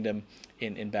of the kingdom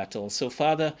in battle. So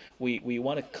Father, we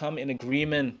want to come in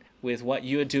agreement with what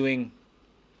you are doing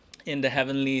in the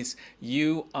heavenlies.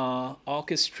 You are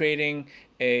orchestrating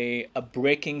a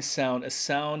breaking sound, a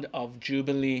sound of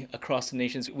Jubilee across the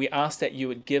nations. We ask that you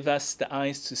would give us the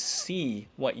eyes to see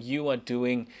what you are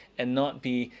doing and not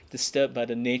be disturbed by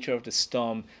the nature of the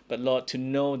storm, but Lord, to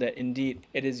know that indeed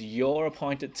it is your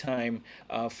appointed time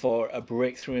for a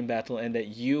breakthrough in battle, and that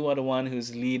you are the one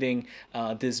who's leading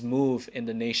this move in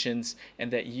the nations, and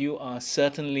that you are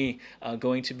certainly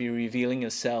going to be revealing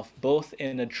yourself both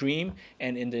in a dream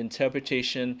and in the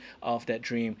interpretation of that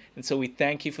dream. And so we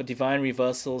thank you for divine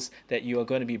reversals, that you are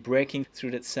going to be breaking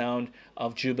through that sound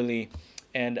of Jubilee.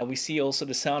 And we see also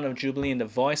the sound of Jubilee and the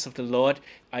voice of the Lord.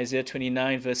 Isaiah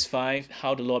 29 verse 5,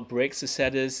 how the Lord breaks the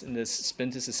cedars and the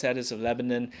splinters the cedars of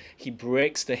Lebanon. He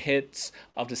breaks the heads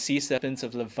of the sea serpents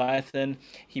of Leviathan.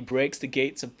 He breaks the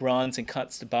gates of bronze and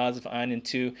cuts the bars of iron in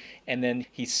two. And then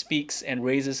he speaks and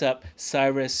raises up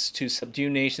Cyrus to subdue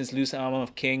nations, loose armor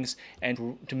of kings,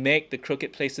 and to make the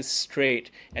crooked places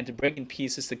straight, and to break in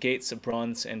pieces the gates of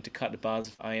bronze, and to cut the bars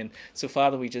of iron. So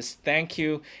Father, we just thank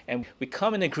you, and we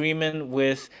come in agreement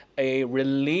with a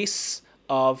release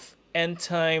of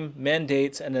end-time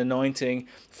mandates and anointing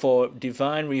for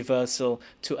divine reversal,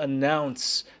 to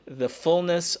announce the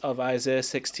fullness of Isaiah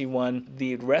 61,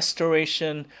 the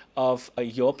restoration of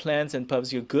your plans and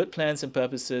purposes, your good plans and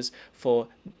purposes for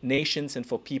nations and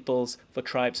for peoples, for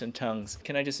tribes and tongues.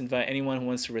 Can I just invite anyone who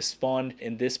wants to respond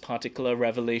in this particular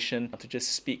revelation to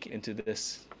just speak into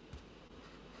this?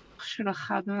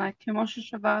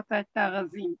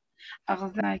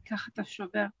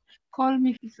 כל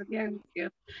מפסגי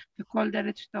המסגרת וכל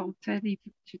דלת שאתה רוצה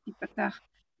שתיפתח,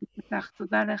 תיפתח.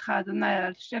 תודה לך, אדוני,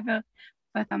 על שבר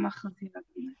ואתה מחזיר,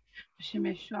 אדוני. בשם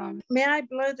ישוע. May I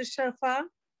blow the shofar?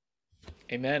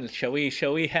 Amen. Shall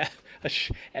we have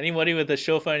anybody with a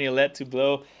shofar and you're led to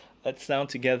blow? Let's sound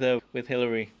together with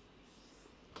Hillary.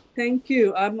 Thank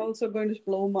you. I'm also going to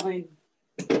blow mine.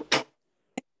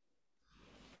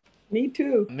 Me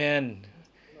too. Amen.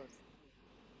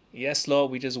 Yes,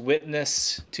 Lord, we just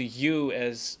witness to you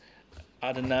as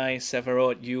Adonai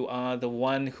Severot. You are the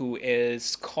one who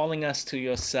is calling us to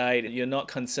your side. You're not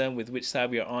concerned with which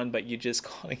side we are on, but you're just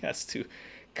calling us to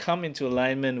come into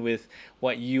alignment with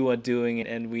what you are doing.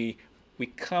 And we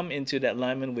come into that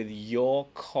alignment with your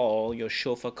call, your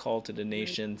shofar call to the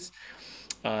nations,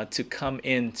 to come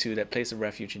into that place of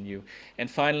refuge in you.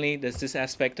 And finally, there's this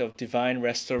aspect of divine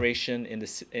restoration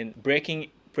in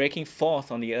breaking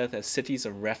forth on the earth as cities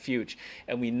of refuge.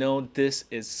 And we know this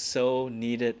is so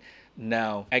needed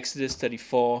now. Exodus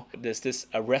 34, there's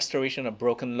a restoration of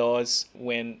broken laws,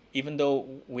 when even though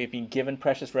we've been given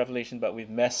precious revelation, but we've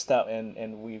messed up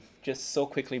and we've just so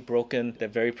quickly broken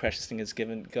that very precious thing is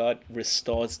given, God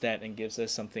restores that and gives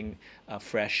us something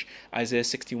fresh. Isaiah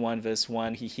 61 verse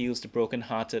 1, he heals the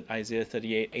brokenhearted. Isaiah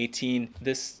 38:18,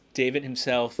 this David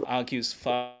himself argues,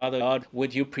 Father God,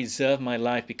 would you preserve my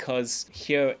life, because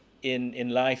here in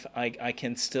life I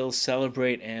can still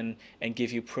celebrate and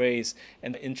give you praise.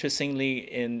 And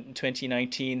interestingly, in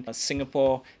 2019,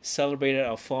 Singapore celebrated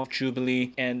our 4th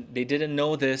Jubilee, and they didn't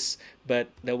know this, but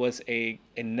there was a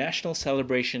national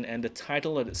celebration, and the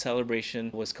title of the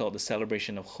celebration was called the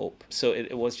Celebration of Hope. So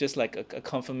it was just like a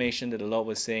confirmation that the Lord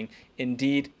was saying,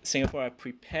 indeed, Singapore, I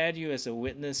prepared you as a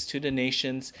witness to the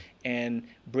nations, and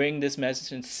bring this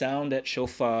message and sound that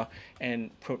shofar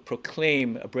and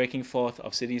proclaim a breaking forth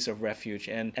of cities of refuge.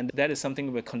 And that is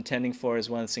something we're contending for as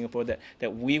well in Singapore,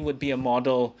 that we would be a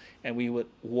model and we would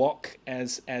walk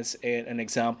as an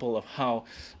example of how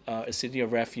a city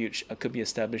of refuge could be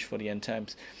established for the end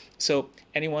times. So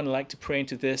anyone like to pray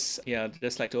into this? Yeah, I'd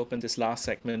just like to open this last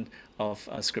segment of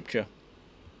scripture.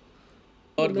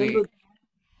 Lord,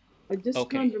 I just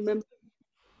can't remember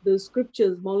the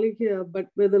scriptures, Molly, here, but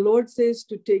where the Lord says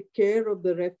to take care of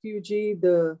the refugee,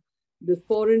 the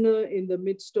foreigner in the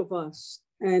midst of us,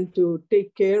 and to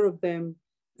take care of them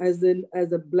as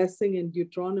a blessing in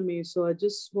Deuteronomy. So I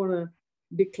just want to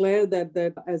declare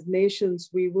that as nations,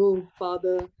 we will,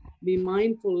 Father, be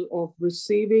mindful of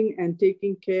receiving and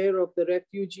taking care of the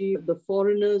refugee, the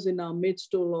foreigners in our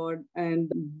midst, O Lord,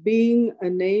 and being a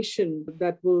nation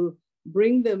that will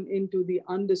bring them into the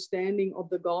understanding of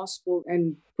the gospel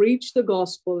and preach the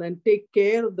gospel and take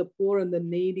care of the poor and the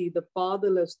needy, the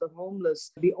fatherless, the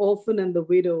homeless, the orphan and the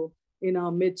widow in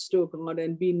our midst, O God,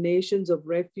 and be nations of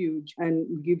refuge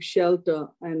and give shelter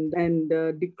and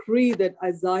decree that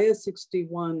Isaiah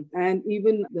 61 and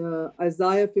even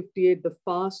Isaiah 58, the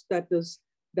fast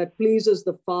that pleases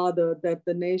the Father, that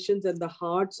the nations and the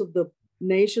hearts of the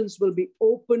nations will be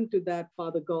open to that,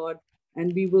 Father God,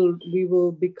 and we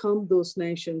will become those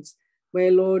nations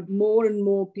where, Lord, more and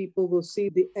more people will see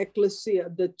the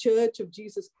ecclesia, the church of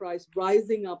Jesus Christ,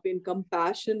 rising up in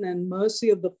compassion and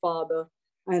mercy of the Father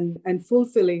and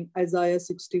fulfilling Isaiah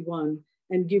 61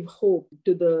 and give hope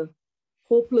to the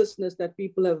hopelessness that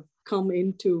people have come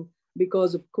into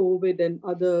because of COVID and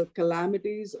other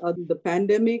calamities, the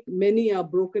pandemic. Many are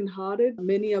brokenhearted,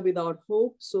 many are without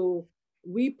hope. So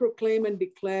we proclaim and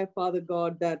declare, Father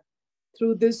God, that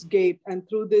through this gate and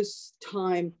through this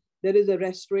time, there is a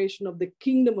restoration of the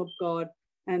kingdom of God.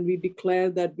 And we declare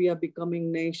that we are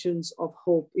becoming nations of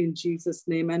hope in Jesus'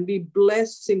 name. And we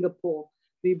bless Singapore.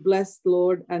 We bless,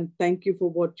 Lord, and thank you for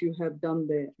what you have done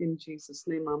there. In Jesus'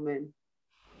 name, amen.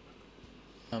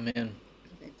 Amen.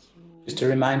 Just a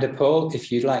reminder, Paul,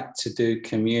 if you'd like to do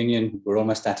communion, we're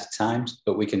almost out of time,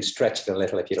 but we can stretch it a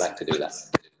little if you'd like to do that.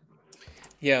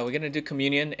 Yeah, we're going to do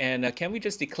communion, and can we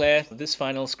just declare this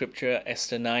final scripture,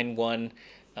 Esther 9:1,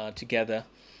 together?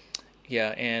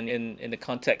 Yeah, and in the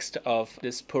context of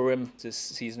this Purim, this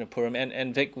season of Purim,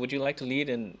 and Vic, would you like to lead?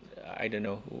 And I don't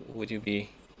know, would you be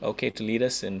okay to lead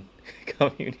us in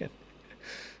communion?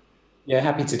 Yeah,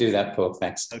 happy to do that, Paul.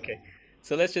 Thanks. Okay,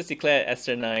 so let's just declare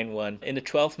Esther 9:1. In the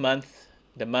 12th month,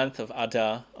 the month of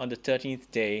Adar, on the 13th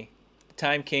day, the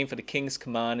time came for the king's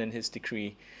command and his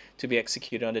decree to be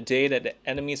executed. On the day that the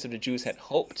enemies of the Jews had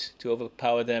hoped to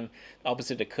overpower them, the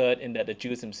opposite occurred in that the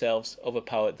Jews themselves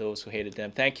overpowered those who hated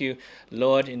them. Thank you,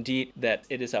 Lord, indeed, that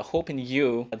it is our hope in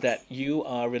you that you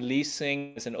are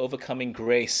releasing an overcoming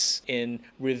grace in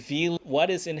reveal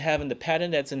what is in heaven, the pattern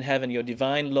that's in heaven, your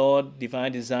divine Lord,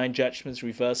 divine design, judgments,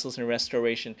 reversals, and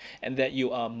restoration, and that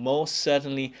you are most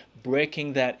certainly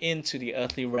breaking that into the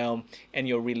earthly realm, and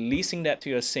you're releasing that to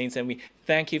your saints. And we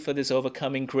thank you for this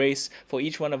overcoming grace for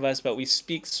each one of us, but we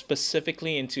speak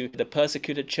specifically into the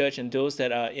persecuted church and those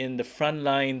that are in the front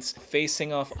lines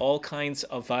facing off all kinds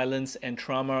of violence and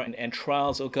trauma and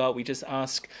trials. Oh God, we just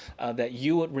ask that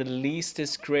you would release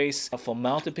this grace for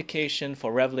multiplication,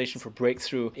 for revelation, for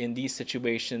breakthrough in these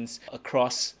situations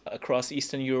across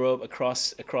Eastern Europe,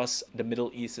 across the Middle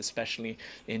East, especially,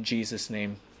 in Jesus'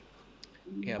 name.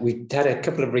 Yeah. We had a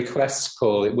couple of requests,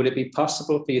 Paul. Would it be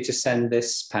possible for you to send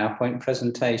this PowerPoint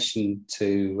presentation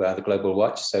to the Global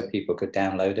Watch so people could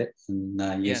download it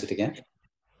and use it again?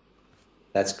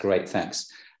 That's great,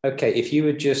 thanks. Okay, if you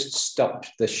would just stop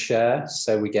the share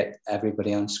so we get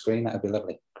everybody on screen, that would be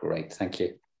lovely. Great, thank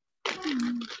you.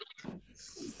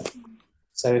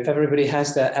 So if everybody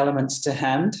has their elements to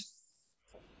hand,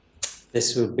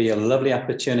 this would be a lovely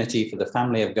opportunity for the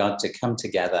family of God to come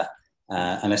together,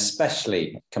 and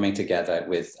especially coming together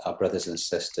with our brothers and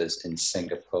sisters in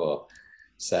Singapore.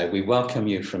 So we welcome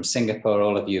you from Singapore,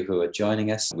 all of you who are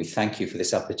joining us. We thank you for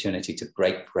this opportunity to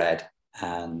break bread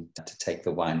and to take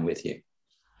the wine with you.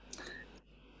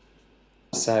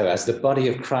 So as the body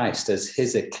of Christ, as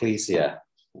his ecclesia,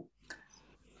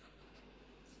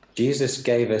 Jesus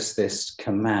gave us this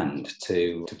command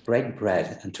to break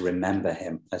bread and to remember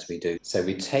him as we do. So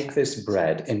we take this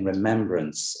bread in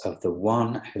remembrance of the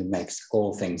one who makes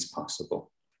all things possible,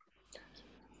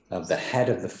 of the head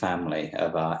of the family,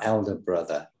 of our elder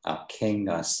brother, our King,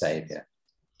 our Savior,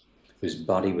 whose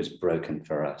body was broken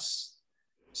for us.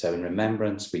 So in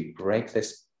remembrance, we break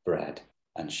this bread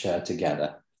and share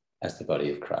together as the body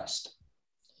of Christ.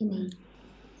 Amen.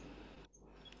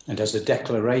 And as a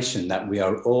declaration that we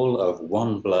are all of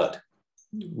one blood,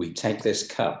 we take this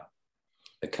cup,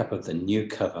 the cup of the new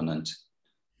covenant,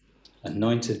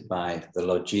 anointed by the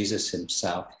Lord Jesus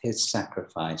himself, his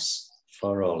sacrifice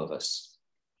for all of us.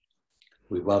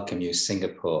 We welcome you,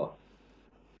 Singapore.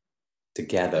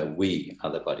 Together, we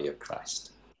are the body of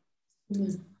Christ,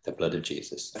 the blood of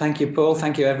Jesus. Thank you, Paul.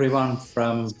 Thank you, everyone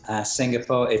from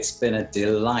Singapore. It's been a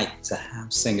delight to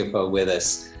have Singapore with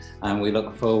us. And we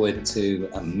look forward to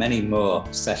many more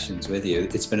sessions with you.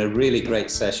 It's been a really great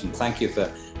session. Thank you for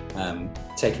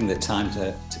taking the time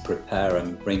to prepare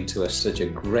and bring to us such a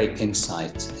great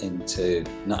insight into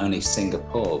not only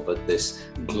Singapore, but this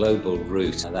global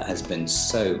route that has been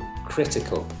so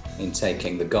critical in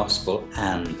taking the gospel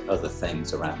and other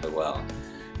things around the world.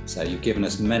 So you've given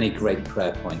us many great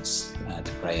prayer points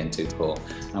to pray into, Paul.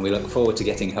 And we look forward to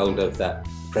getting hold of that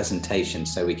presentation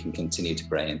so we can continue to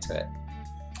pray into it.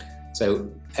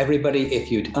 So everybody, if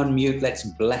you'd unmute, let's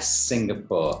bless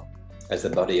Singapore as the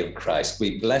body of Christ.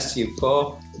 We bless you,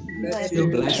 Paul. Bless you.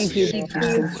 Bless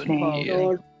you.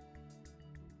 Lord.